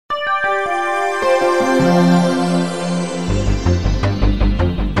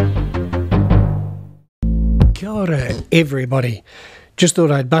Kia ora, everybody. Just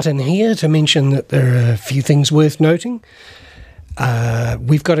thought I'd butt in here to mention that there are a few things worth noting.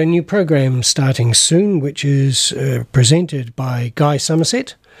 We've got a new program starting soon, which is presented by Guy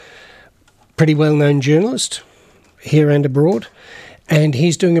Somerset, pretty well-known journalist here and abroad, and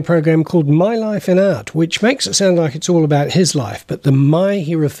he's doing a program called My Life in Art, which makes it sound like it's all about his life, but the my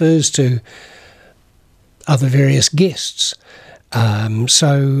he refers to other various guests.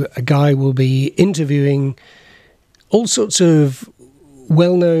 So a guy will be interviewing all sorts of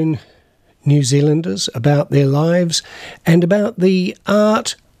well-known New Zealanders about their lives and about the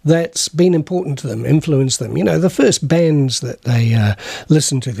art that's been important to them, influenced them. You know, the first bands that they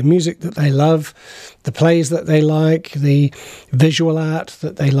listen to, the music that they love, the plays that they like, the visual art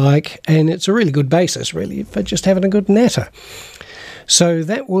that they like, and it's a really good basis, really, for just having a good natter. So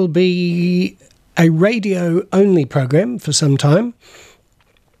that will be a radio-only program for some time.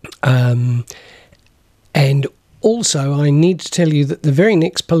 And also, I need to tell you that the very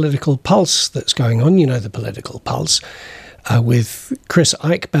next Political Pulse that's going on, you know, the Political Pulse, with Chris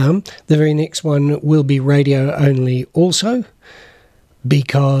Eichbaum, the very next one will be radio-only also,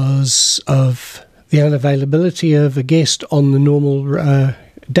 because of the unavailability of a guest on the normal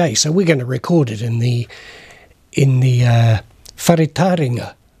day. So we're going to record it in the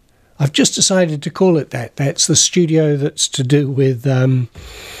Wharetaringa. I've just decided to call it that. That's the studio that's to do with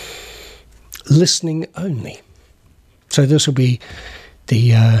listening only. So this will be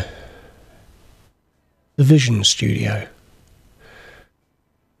the Vision Studio.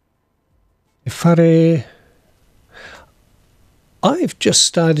 I've just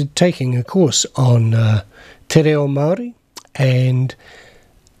started taking a course on Te Reo Māori, and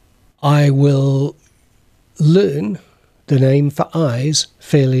I will learn the name for eyes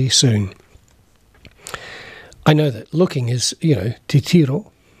fairly soon. I know that looking is, you know, te tiro,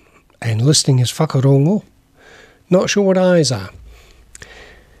 and listening is whakarongo. Not sure what eyes are.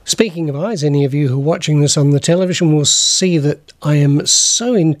 Speaking of eyes, any of you who are watching this on the television will see that I am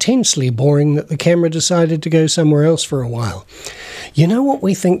so intensely boring that the camera decided to go somewhere else for a while. You know what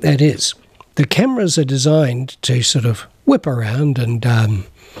we think that is? The cameras are designed to sort of whip around and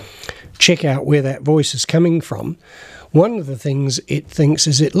check out where that voice is coming from. One of the things it thinks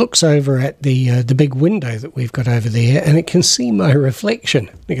is it looks over at the big window that we've got over there, and it can see my reflection.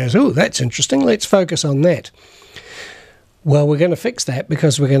 It goes, oh, that's interesting, let's focus on that. Well, we're going to fix that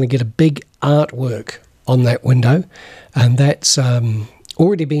because we're going to get a big artwork on that window, and that's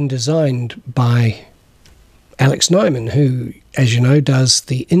already been designed by Alex Nyman, who, as you know, does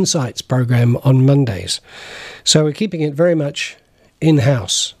the Insights program on Mondays. So we're keeping it very much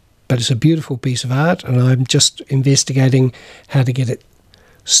in-house, but it's a beautiful piece of art, and I'm just investigating how to get it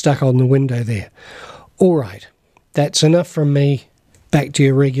stuck on the window there. All right, that's enough from me. Back to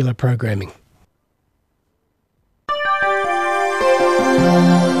your regular programming.